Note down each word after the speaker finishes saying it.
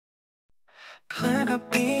Plant a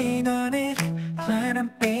bean on it, plant a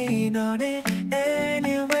bean on it.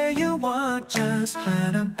 Anywhere you want, just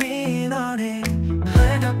plant a bean on it.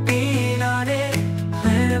 Plant a bean on it,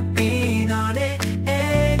 plant a bean on it.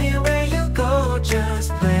 Anywhere you go,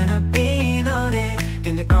 just plant a bean on it.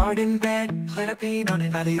 In the garden bed, plant a bean on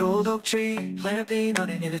it. By the old oak tree, plant a bean on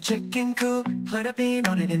it. In the chicken coop, plant a bean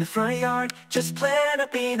on it. In the front yard, just plant a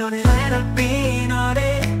bean on it. Plant a bean on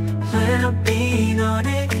it, plant a bean on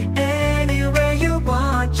it. Anywhere you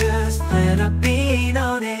want, just plant a bean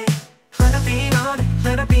on it. Plant a bean on it,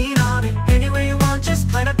 plant a bean on it. Anywhere you want, just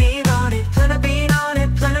plant a bean on it. Plant a bean on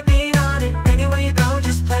it, plant a bean on it. Anywhere you go,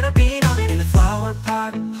 just plant a bean on it. In the flower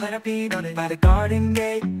pot, plant a bean on it. By the garden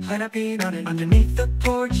gate, plant a bean on it. Underneath the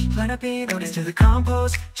porch, plant a bean on it. To the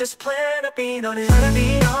compost, just plant a bean on it. Plant a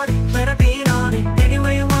bean on it, plant a bean on it.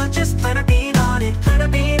 Anywhere you want, just plant a bean on it. Plant a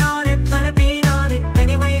bean on it, plant a bean on it.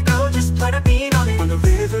 Anywhere you go, just plant a bean on it. On the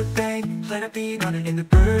river bank, plant a bean on it. In the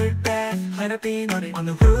bird bath, plant a bean on it. On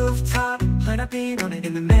the rooftop, plant a bean on it.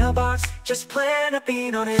 In the mailbox, just plant a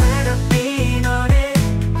bean on it. Plant a bean on it,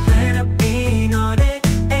 plant a bean on it.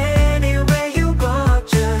 Anywhere you go,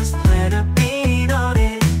 just plant a bean on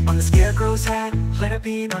it. On the scarecrow's hat, plant a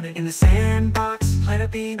bean on it. In the sandbox, plant a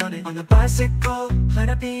bean on it. On the bicycle, plant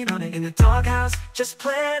a bean on it. In the doghouse, just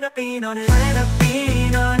plant a bean on it. Plant a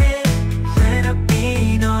bean on it, plant a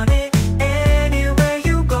bean on it. Anywhere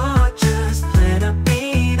you go, just plant a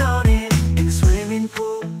bean on it. In the swimming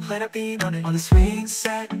pool, plant a bean on it. On the swing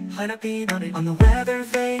set, plant a bean on it. On the weather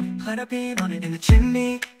vane, plant a bean on it. In the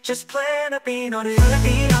chimney, just plant a bean on it. Plant a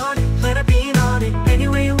bean on it, plant a bean on it.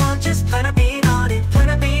 Anywhere you want, just plant a bean on it.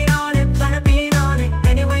 Plant a bean on it, plant a bean on it.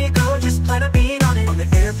 Anywhere you go, just plant a bean on it. On the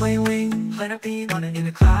airplane wing, plant a bean on it. In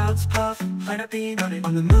the clouds puff, plant a bean on it.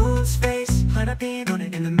 On the moon's face, plant a bean on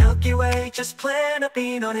it. In the Milky Way, just plant a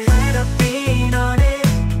bean on it. Plant a bean on it,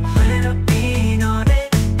 plant a bean on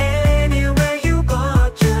it. Anywhere you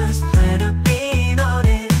go, just plant a bean on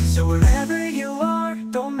it. So wherever you are,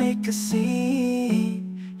 don't make a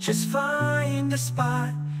scene. Just find a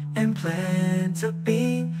spot and plant a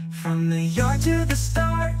bean. From the yard to the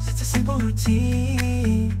stars, it's a simple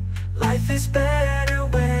routine. Life is better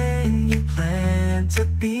when you plant a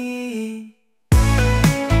bean.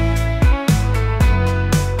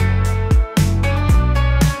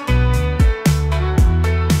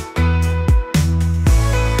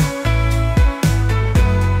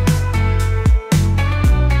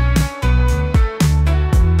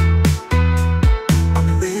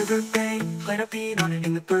 Plant a bean on it.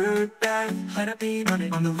 In the bird bath, plant a bean on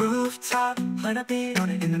it. On the rooftop, plant a bean on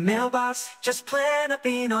it. In the mailbox, just plant a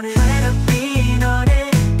bean on it. Plant a bean on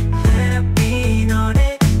it, plant a bean on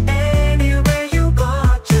it. Anywhere you go,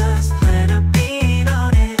 just plant a bean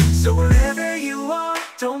on it. So wherever you are,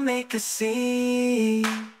 don't make a scene.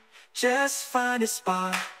 Just find a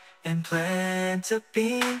spot and plant a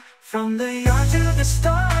bean. From the yard to the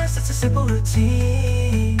stars, it's a simple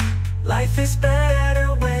routine. Life is better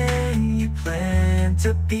when you plant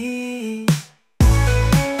a bean.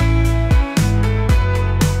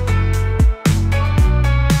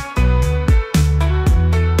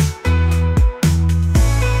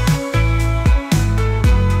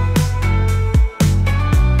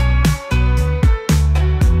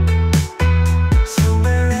 So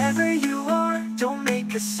wherever you are, don't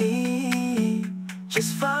make a scene.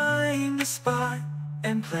 Just find a spot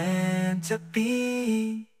and plant a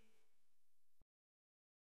bean.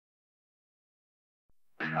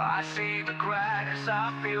 I see the grass,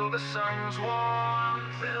 I feel the sun's warmth.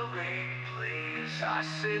 Fill me, please. I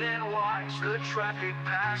sit and watch the traffic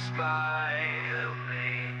pass by. Fill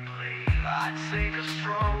me, please. I take a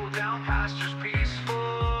stroll down pastures peaceful.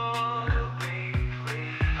 Fill me,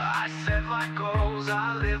 please. I set my goals,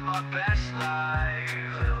 I live my best life.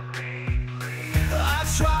 Fill me, please. I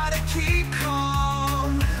try to keep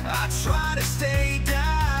calm, I try to stay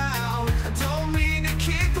down. I don't mean to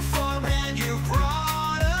kick the fun when you brought.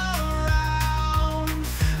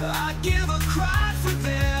 I give a cry for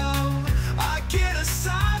them, I get a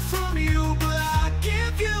sigh from you, but I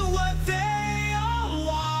give you what they all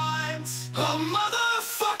want. A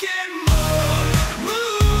motherfucking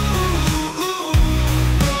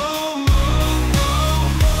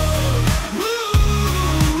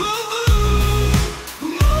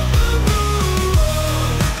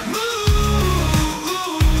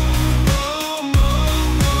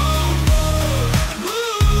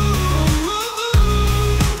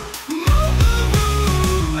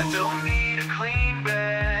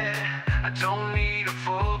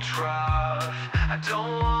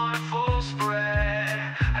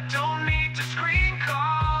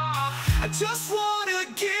just wanna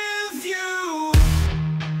give you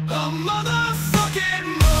a motherfucker.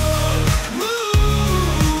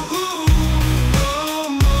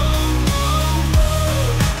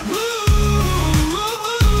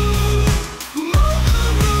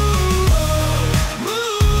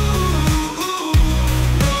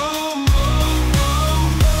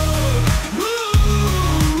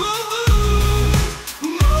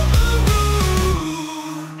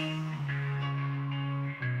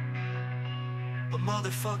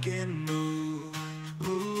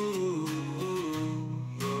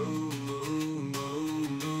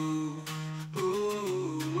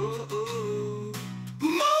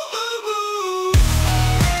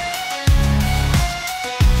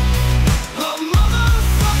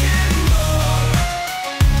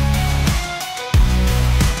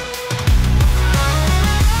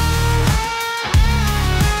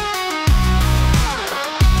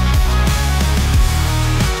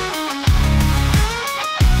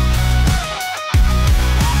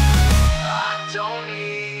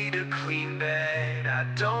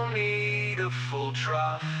 full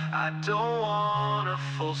trough. I don't want a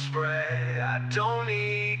full spray. I don't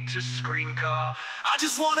need to scream cough. I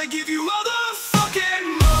just wanna give you all the fucking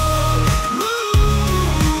more.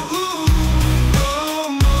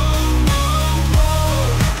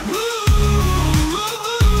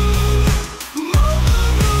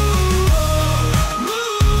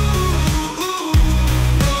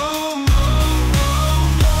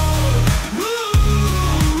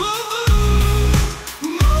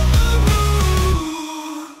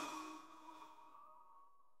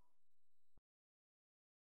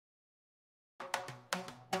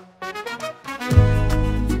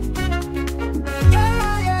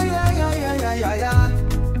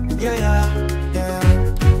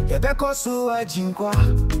 Yɛbɛkɔso ajinkwa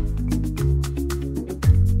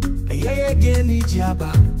Yɛyɛ geli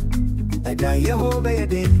jaba Ɛda yɛho bɛyɛ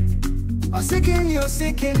den Osikini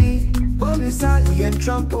osikini Bonisa yɛn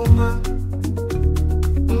trampoma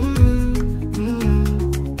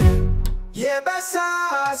Yɛbɛsa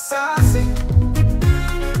Asaase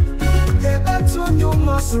Yɛbɛto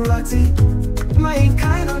nyuma surati My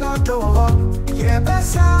kind of not door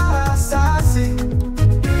Yɛbɛsa Asaase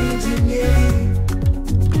Engineer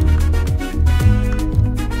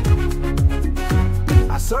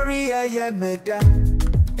Sorry, I made that.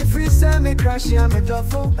 If you send me crash, I'm a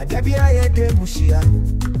duffel. I debi I de mushia.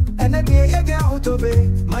 And I be a girl to be.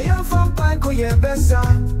 My young from Panko, Yɛbɛsa.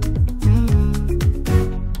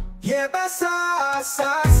 Yɛbɛsa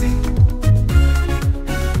Asaase.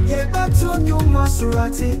 Yɛbɛto nyuma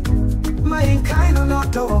surati. My kind of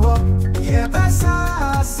not door.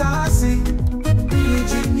 Yɛbɛsa Asaase.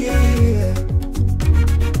 Engineer.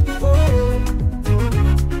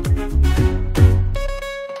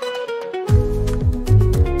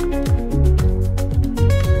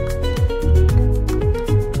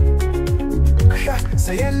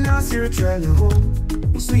 You're trying to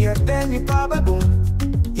hold, so you're then you probably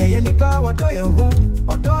yeah, you need power to your home,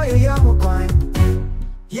 or to your young wine.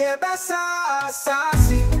 Yɛbɛsa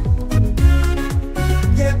Asaase,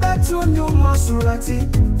 Yɛbɛto nyuma surati,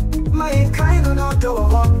 my kind of not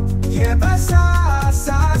door. Yɛbɛsa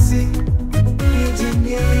Asaase,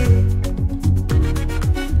 engineer.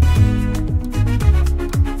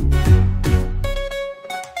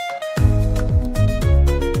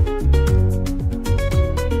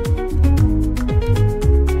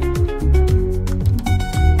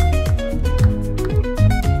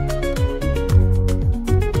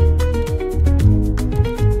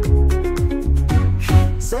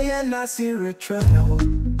 See retrail,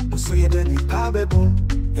 so you don't need power boom.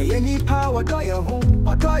 You need power to your home,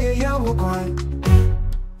 or to your young coin.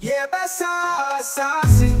 Yɛbɛsa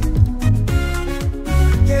Asaase,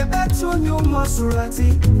 Yɛbɛto nyuma surati,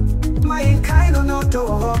 my kind of not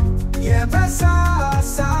door. Yɛbɛsa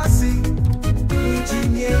Asaase,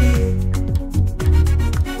 engineer.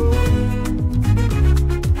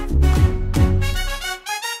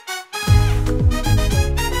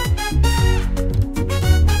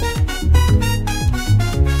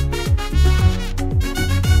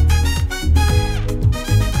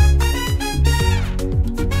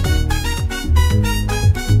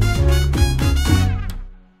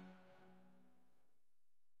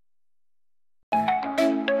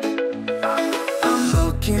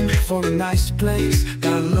 For a nice place,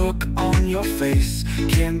 got a look on your face.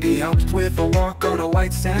 Can't be helped with a walk on a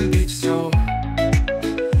white sand beach, so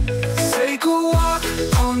take a walk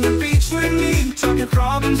on the beach with me. Talk your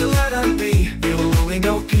problems and let them be. You'll only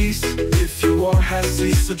know peace if your war has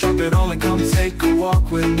ceased. So drop it all and come take a walk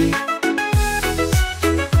with me.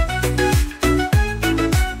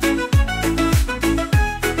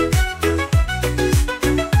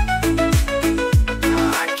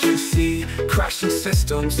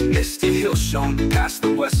 Systems, misty hills shown past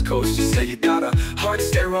the west coast. You say you got a hard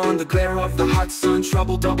stare on the glare of the hot sun.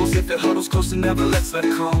 Trouble doubles if it huddles close and never lets that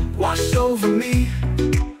calm wash over me.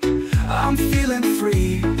 I'm feeling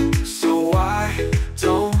free, so why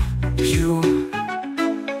don't you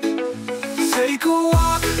take a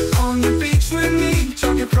walk on the beach with me?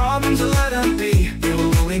 Talk your problems and let them be.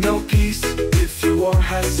 You'll only know peace if your war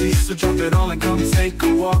has ceased. So drop it all and come take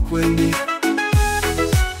a walk with me.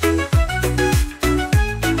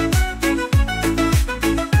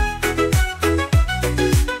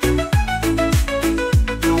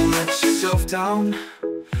 Down,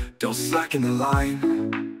 don't slacken the line.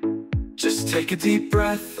 Just take a deep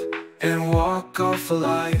breath and walk off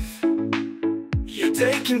alive. Your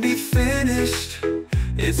day can be finished,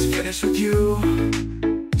 it's finished with you.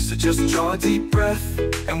 So just draw a deep breath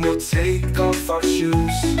and we'll take off our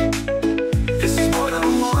shoes. This is what I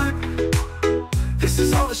want, this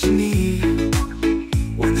is all that you need.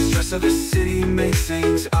 When the stress voice of the city makes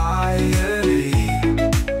anxiety.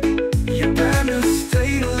 You better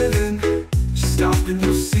stay living, stop and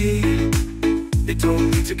you'll see. They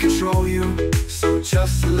don't need to control you, so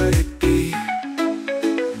just let it be.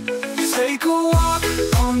 Take a walk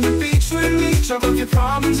on the beach with me, drop off your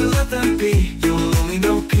problems and let them be. You'll only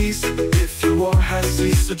know peace if your war has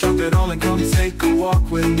ceased, so drop it all and come take a walk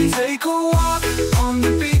with me. Take a walk on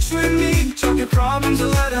the beach with me, drop your problems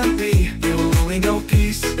and let them be. You'll only know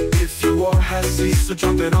peace if your war has ceased, so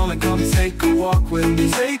drop it all and come take a walk with me.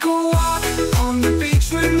 Take a walk on the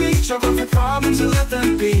beach with me, drop off your problems and let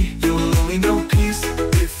them be. You'll only know peace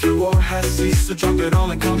if your war has ceased, so drop it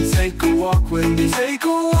all and come take a walk with me. Take a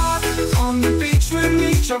walk on the beach with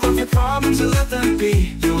me, drop off your problems and let them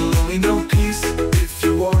be. You'll only know peace if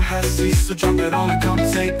your war has ceased, so drop it all and come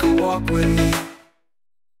take a walk with me.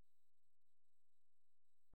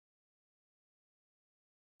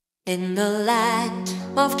 In the land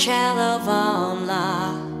of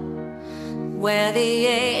Kalevala, where the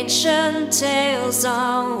ancient tales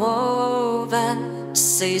are woven,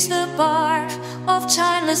 says the bard of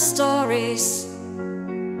timeless stories,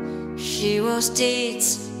 heroes,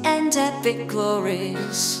 deeds, and epic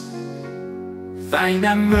glories.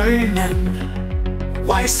 Väinämöinen,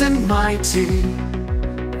 wise and mighty,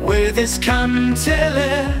 with his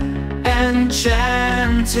cantille and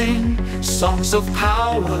chanting, songs of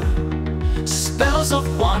power, spells of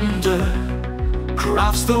wonder,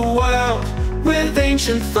 crafts the world with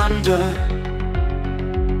ancient thunder.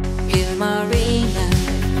 Marina,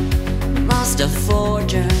 master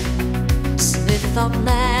forger, smith of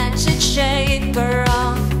magic, shaper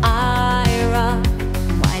of iron,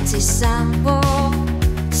 mighty Sambo,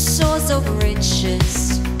 source of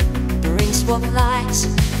riches, brings forth light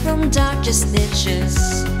from darkest niches.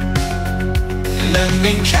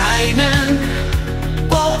 Lemminkainen,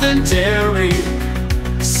 bold and daring,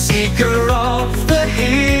 seeker of the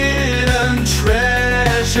hidden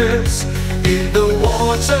treasures. In the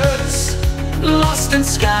waters, lost and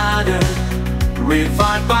scattered,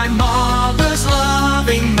 revived by mother's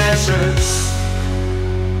loving measures.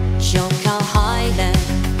 Jonkal Highland,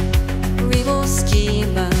 rival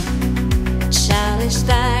schemer, challenged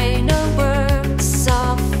thine works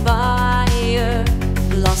of fire.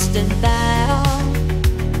 Lost in battle,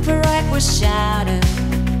 pride was shattered,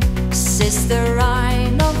 sister I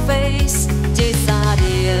no face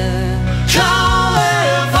desire.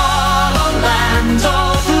 Kalevala, land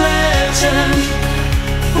of legend,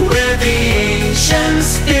 where the ancient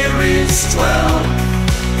spirits dwell.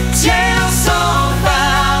 Tales of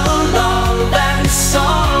battle, love and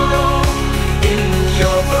sorrow, in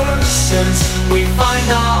your verses we find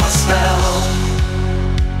our spell.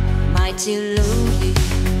 Mighty Louis,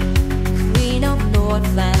 queen of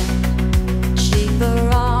Northland, keeper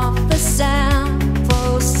of the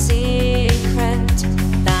sample secret,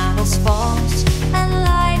 battles fought and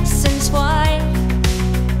lights entwined.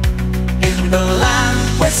 In the land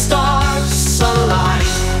where stars align,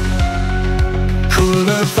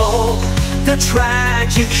 Kalevala, the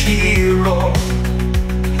tragic hero,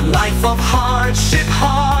 life of hardship,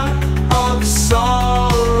 heart of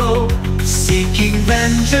sorrow, seeking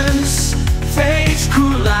vengeance, fate's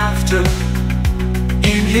cruel laughter.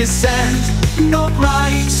 In his hand, no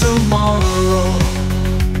bright tomorrow.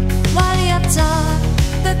 Valiata,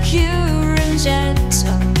 the pure and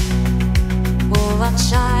gentle, or a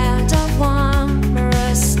child of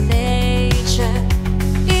wondrous nature.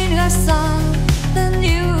 In her sun, the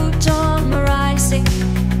new dawn rising,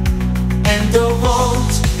 And the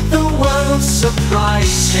world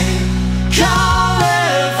surprising.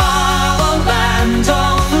 Kalevala, land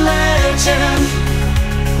of legend,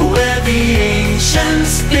 where the ancient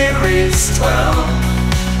spirits dwell.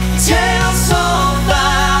 Tales of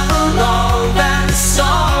battle, love and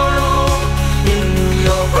sorrow, in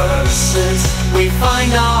your verses we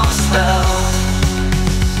find our spell.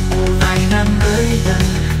 Väinämöinen,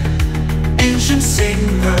 ancient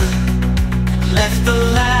singer, left the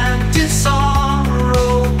land in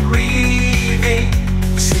sorrow, grieving.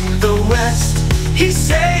 To the west he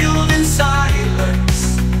sailed in silence,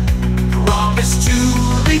 promised to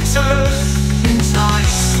return in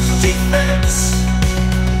time's defense.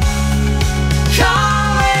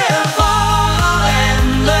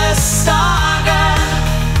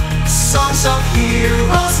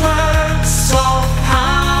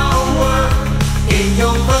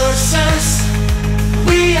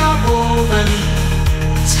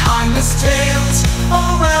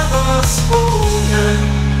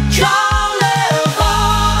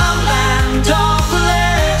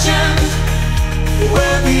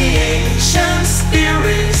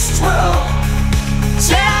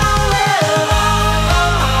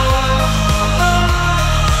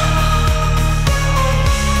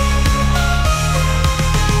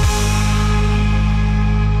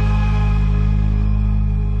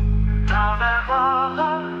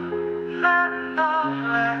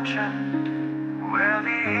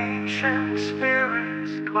 ancient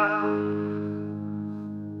spirits dwell.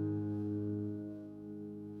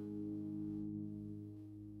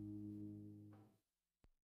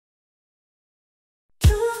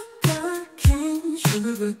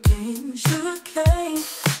 Sugar cane, sugar cane,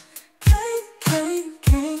 cane, cane,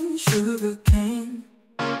 cane, sugar cane.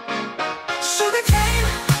 Sugar cane,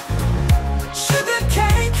 sugar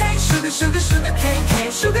cane, cane, sugar, sugar, sugar cane,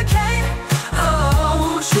 cane, sugar cane.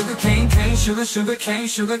 Oh, sugar cane, cane, sugar cane,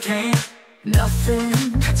 sugar cane. Nothing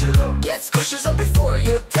gets pushes up before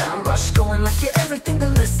you down. Rush going like you're everything the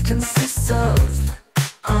list consists of.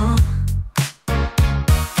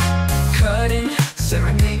 Cutting,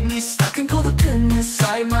 serenade me, stuck and pull the pin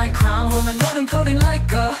inside my crown. Holding on and coding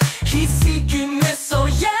like a heat-seeking missile,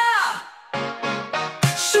 yeah!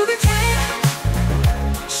 Sugar cane,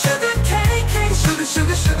 sugar cane, cane, sugar,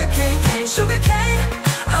 sugar, sugar cane, cane, sugar cane.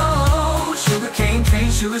 Oh, sugar cane,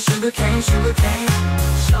 cane, sugar, sugar cane, sugar cane.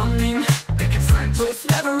 Slumming, picking friends with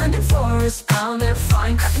never-ending forest. Pound their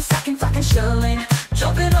fine, cracking, stacking, flacking, shelling,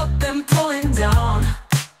 jumping up and pulling down.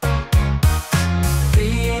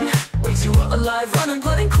 Being way too alive, running,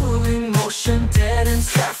 blood and cooling motion, dead and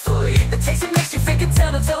carefully. The taste it makes you fake it,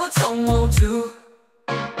 tell a tongue won't do.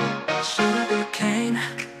 Sugar cane,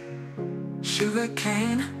 sugar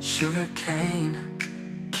cane, sugar cane,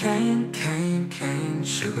 cane, cane, cane,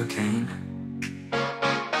 sugar cane.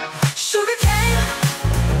 Sugar cane,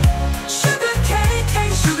 sugar cane,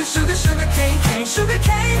 cane, sugar, sugar, sugar cane, cane, sugar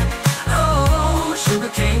cane. Oh, sugar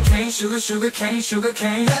cane, cane, sugar cane, sugar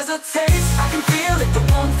cane. There's a taste, I can feel it, the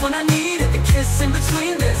warmth when I need it, the kiss in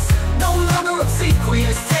between this. No longer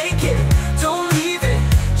obsequious, take it, don't leave it.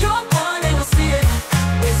 You're one and you'll see it.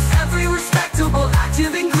 It's every respectable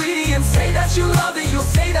active ingredient. Say that you love it, you'll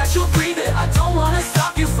say that you'll breathe it. I don't wanna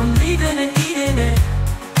stop you from leaving and eating it.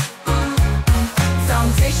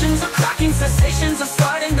 Foundations are cracking, cessations are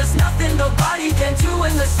starting. There's nothing nobody can do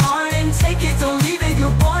in this morning. Take it, don't leave it,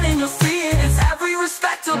 you're born and you'll see it. It's every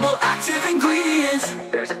respectable active ingredient.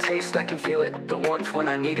 There's a taste, I can feel it, the warmth when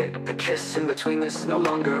I need it. The kiss in between this, no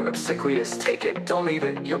longer obsequious. Take it, don't leave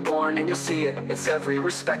it, you're born and you'll see it. It's every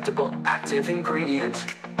respectable active ingredient.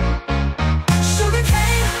 Sugar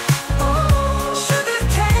cane, oh, sugar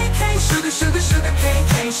cane, cane, sugar, sugar, sugar cane,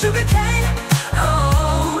 cane, sugar cane.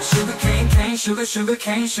 Oh, sugar cane, cane, sugar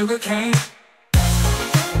cane, sugar cane.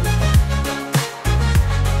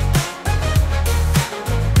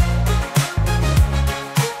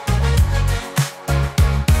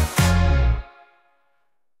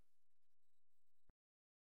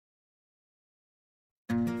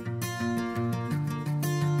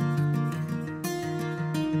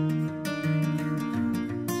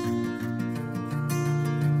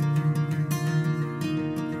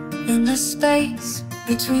 In the space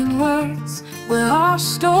between words where our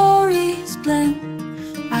stories blend,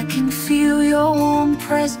 I can feel your warm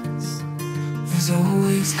presence, as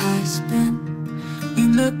always has been.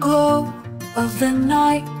 In the glow of the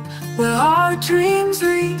night where our dreams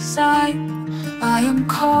reside, I am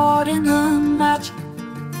caught in the magic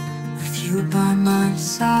with you by my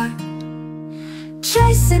side.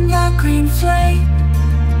 Chasing the green flame,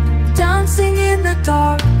 dancing in the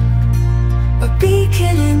dark, a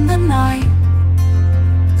beacon in the night,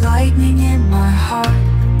 lightning in my heart.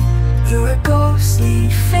 You're a ghostly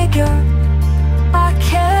figure I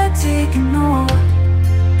can't ignore,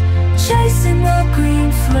 chasing the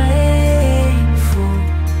green flame for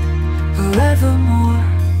forevermore.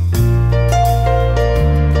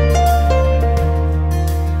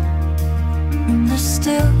 In the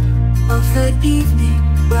still of the evening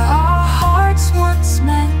where our hearts once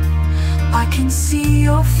met, I can see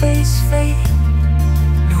your face fading,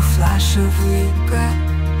 no flash of regret.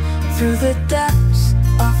 Through the depths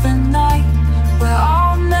of the night where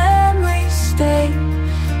our memories stay,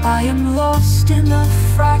 I am lost in the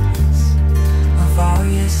fragments of our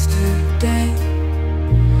yesterday.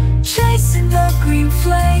 Chasing the green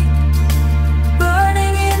flame,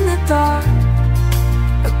 burning in the dark,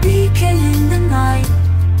 a beacon in the night,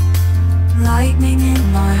 lightning in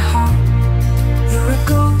my heart. You're a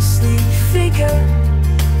ghostly figure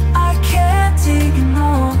I can't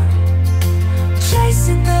ignore,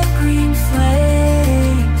 chasing the green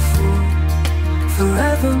flame for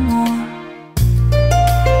forevermore.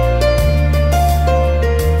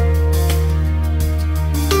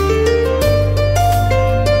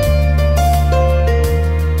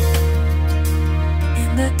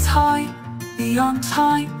 In the time beyond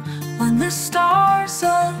time, when the stars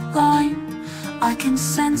align, I can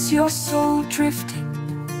sense your soul drifting,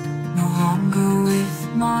 no longer with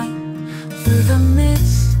mine. Through the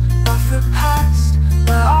mist of the past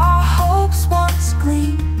where our hopes once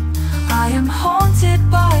gleamed, I am haunted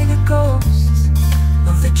by the ghost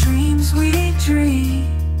tree,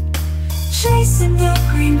 chasing the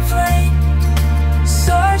green flame,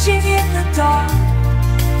 surging in the dark,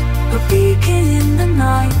 a beacon in the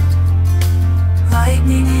night,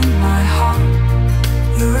 lightning in my heart.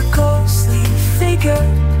 You're a ghostly figure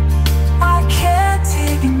I can't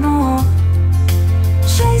ignore,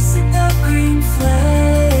 chasing the green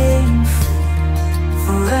flame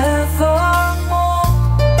forevermore,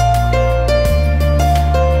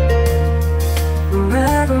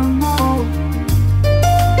 forevermore.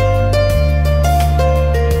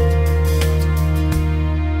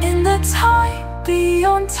 In the time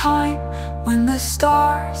beyond time, when the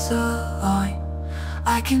stars align,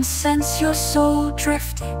 I can sense your soul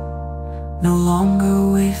drifting, no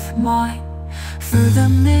longer with mine. Through the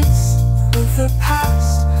midst of the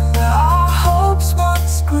past, where our hopes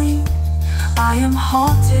once gleamed, I am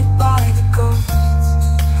haunted by the ghosts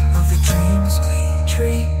of the dreams we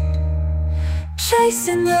dreamed,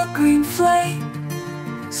 chasing the green flame,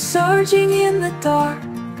 surging in the dark,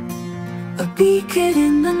 a beacon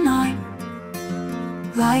in the night,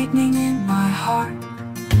 lightning in my heart.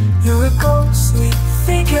 You're a ghostly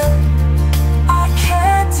figure I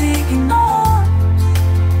can't ignore,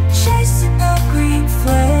 chasing the green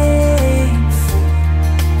flame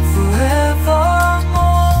forevermore,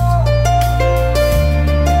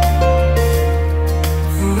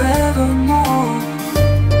 forevermore.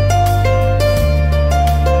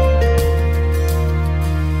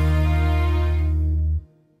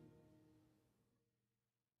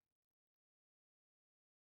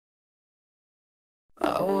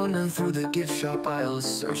 I wander through the gift shop aisles,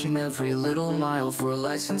 searching every little mile for a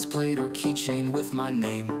license plate or keychain with my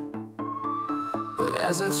name. But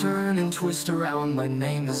as I turn and twist around, my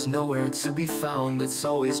name is nowhere to be found. It's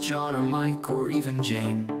always John or Mike or even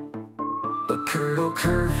Jane. But Kurt, oh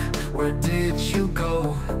Kurt, where did you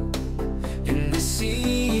go? In this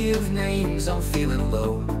sea of names I'm feeling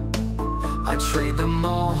low. I trade them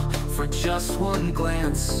all for just one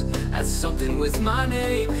glance at something with my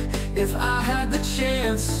name, if I had the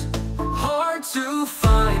chance. Hard to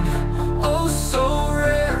find, oh so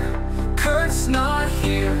rare. Kurt's not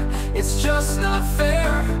here, it's just not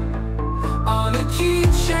fair. On a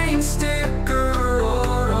keychain, sticker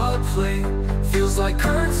or a plate, feels like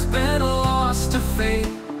Kurt's been lost to fate.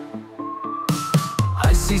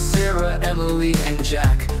 I see Sarah, Emily and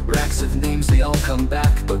Jack, racks of names, they all come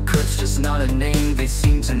back, but Kurt's just not a name they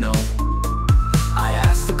seem to know. I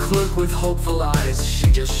ask the clerk with hopeful eyes,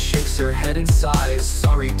 she just shakes her head and sighs.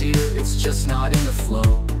 Sorry dear, it's just not in the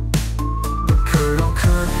flow. But Kurt, oh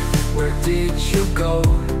Kurt, where did you go?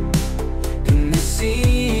 In this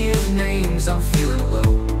sea of names I'm feeling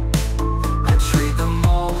low. I trade them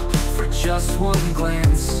all for just one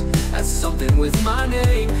glance at something with my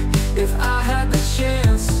name, if I had the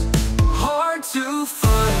chance. Hard to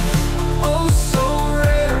find, oh so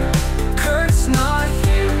rare. Kurt's not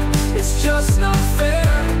here, it's just not fair.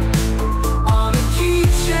 On a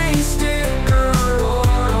keychain, sticker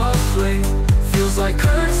or a plate, feels like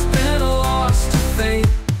Kurt's been lost to fate.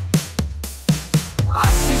 I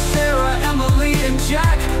see Sarah, Emily and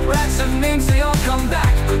Jack, racks of names, they all come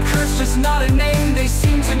back, but Kurt's just not a name they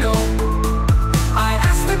seem to know. I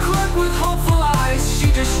ask the clerk with hopeful eyes,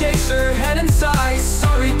 she just shakes her head and sighs.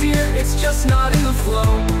 Sorry dear, it's just not in the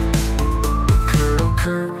flow. Kurt, oh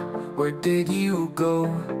Kurt, where did you go?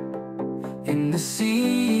 In the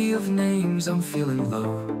sea of names I'm feeling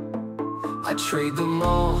low. I trade them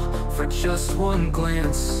all for just one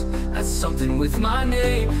glance at something with my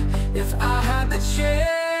name, if I had the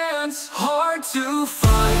chance. Hard to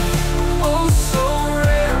find, oh so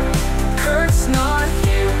rare. Kurt's not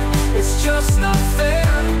here, it's just not fair.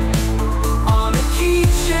 On a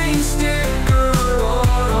keychain, sticker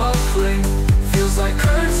or a plate, feels like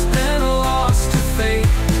Kurt's been lost to fate.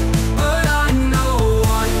 But I know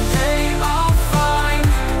one day I'll find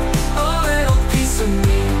a little piece of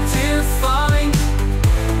me to find.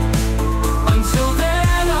 Until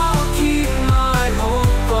then I'll keep my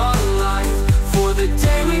hope alive, for the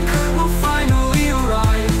day when Kurt will finally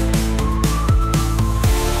arrive.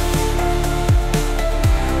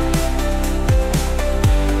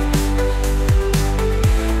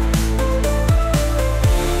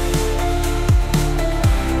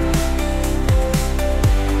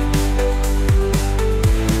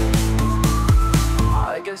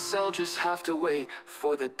 I'll just have to wait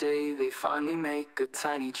for the day they finally make a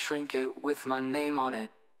tiny trinket with my name on it.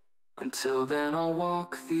 Until then I'll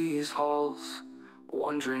walk these halls,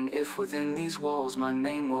 wondering if within these walls my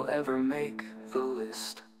name will ever make the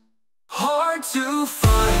list. Hard to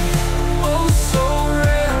find, oh so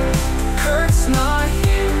rare. Kurt's not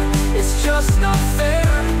here, it's just not fair.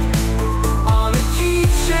 On a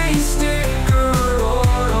keychain, sticker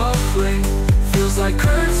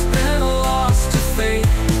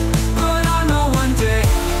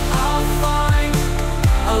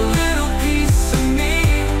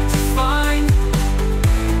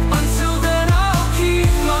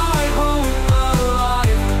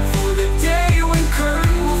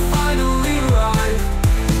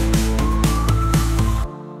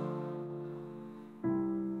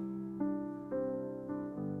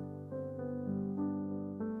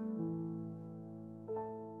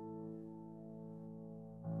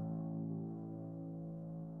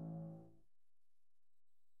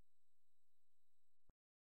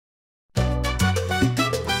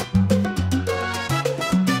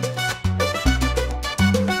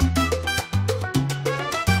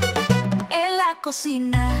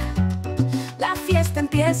cocina, la fiesta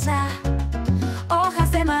empieza.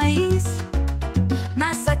 Hojas de maíz,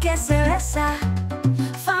 masa que se besa,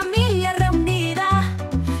 familia reunida,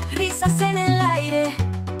 risas en el aire,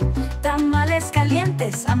 tamales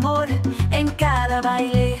calientes, amor en cada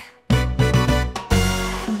baile.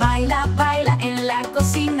 Baila, baila en la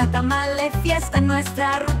cocina, tamale, fiesta en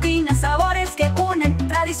nuestra rutina, sabores que unen,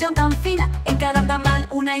 tradición tan fina, en cada tamal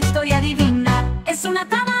una historia divina. Es una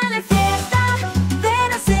tamale fiesta,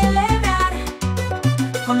 ven a celebrar,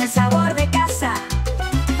 con el sabor de casa,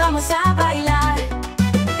 vamos a bailar.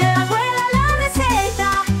 De la abuela la receta,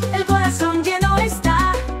 el corazón lleno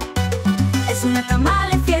está. Es una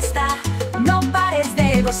tamale fiesta, no pares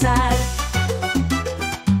de gozar.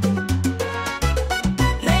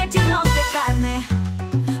 Rellenos de carne,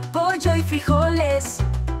 pollo y frijoles,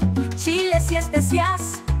 chiles y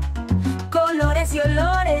especias, colores y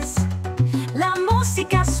olores. La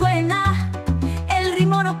música suena, el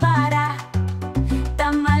ritmo no para.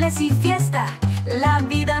 Tamales y fiesta, la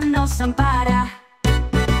vida nos ampara.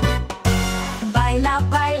 Baila,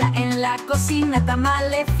 baila en la cocina,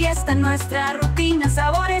 tamale, fiesta en nuestra rutina,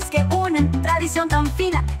 sabores que unen, tradición tan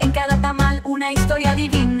fina, en cada tamal una historia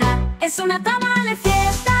divina. Es una tamale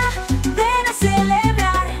fiesta, ven a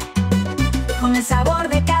celebrar, con el sabor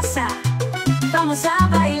de casa, vamos a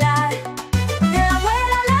bailar. De la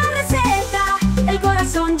abuela la receta, el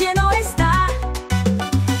corazón lleno está.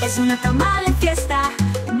 Es una tamale fiesta,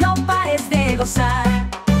 no pares de gozar.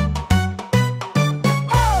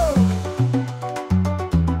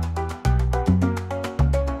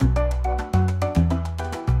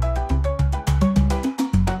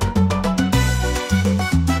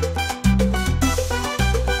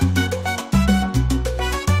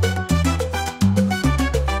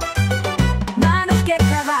 Manos que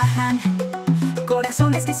trabajan,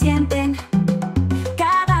 corazones que sienten.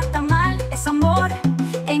 Cada tamal es amor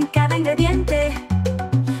en cada ingrediente.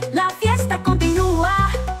 La fiesta continúa,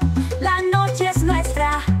 la noche es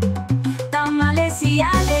nuestra. Tamales y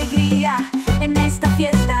alegría en esta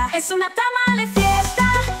fiesta. Es una tamale fiesta,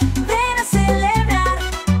 ven a celebrar,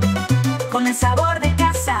 con el sabor de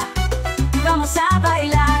casa, vamos a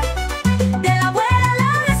bailar. De la abuela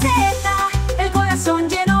la receta, el corazón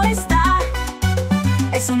lleno está.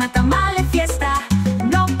 Es una tamale fiesta,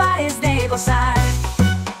 no pares de gozar.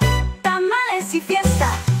 Tamales y fiesta,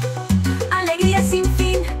 alegría sin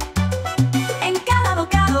fin, en cada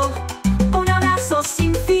bocado un abrazo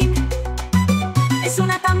sin fin. Es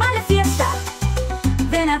una tamale fiesta,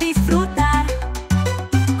 ven a disfrutar,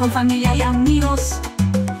 con familia y amigos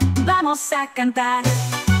vamos a cantar.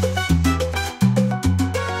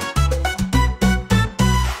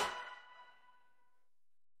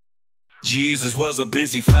 Jesus was a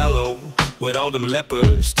busy fellow with all them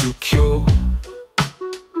lepers to cure,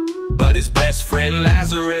 but his best friend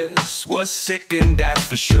Lazarus was sick, and that's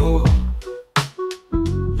for sure.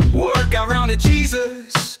 Word got round to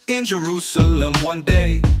Jesus in Jerusalem one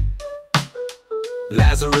day.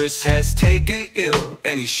 Lazarus has taken ill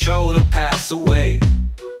and he's sure to pass away.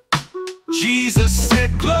 Jesus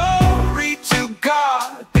said, glory to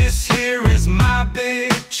God, this here is my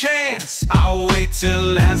big chance. I'll wait till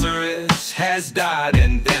Lazarus has died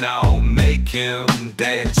and then I'll make him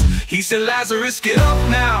dance. He said, Lazarus, get up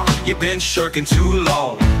now, you've been shirking too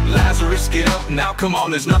long. Lazarus, get up now, come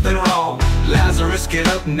on, there's nothing wrong. Lazarus, get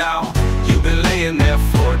up now, you've been laying there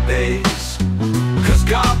for days. Cause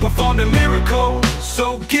God performed a miracle,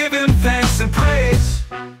 so give him thanks and praise.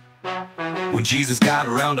 When Jesus got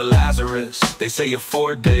around to Lazarus, they say you're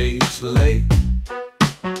 4 days late.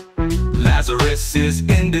 Lazarus is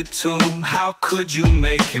in the tomb, how could you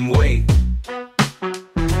make him wait?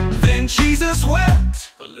 Then Jesus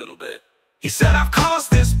wept a little bit. He said, I've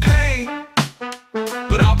caused this pain,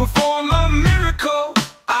 but I'll perform a miracle,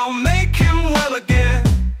 I'll make him well again.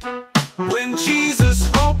 When Jesus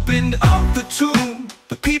opened up the tomb,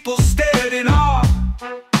 the people stared in awe.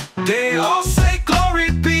 They all say,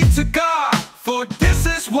 glory be to God, for this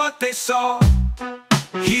is what they saw.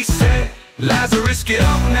 He said, Lazarus, get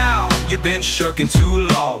up now, you've been shirking too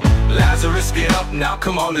long. Lazarus, get up now,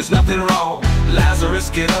 come on, there's nothing wrong. Lazarus,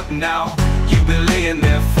 get up now, you've been laying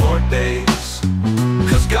there for days.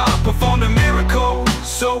 Cause God performed a miracle,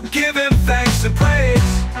 so give him thanks and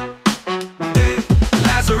praise. Hey,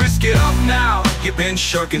 Lazarus, get up now, you've been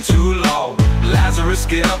shirking too long. Lazarus,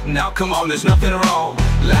 get up now, come on, there's nothing wrong.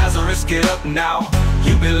 Lazarus, get up now,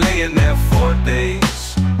 you've been laying there for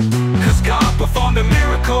days. Cause God performed a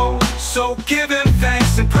miracle, so give him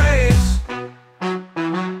thanks and praise.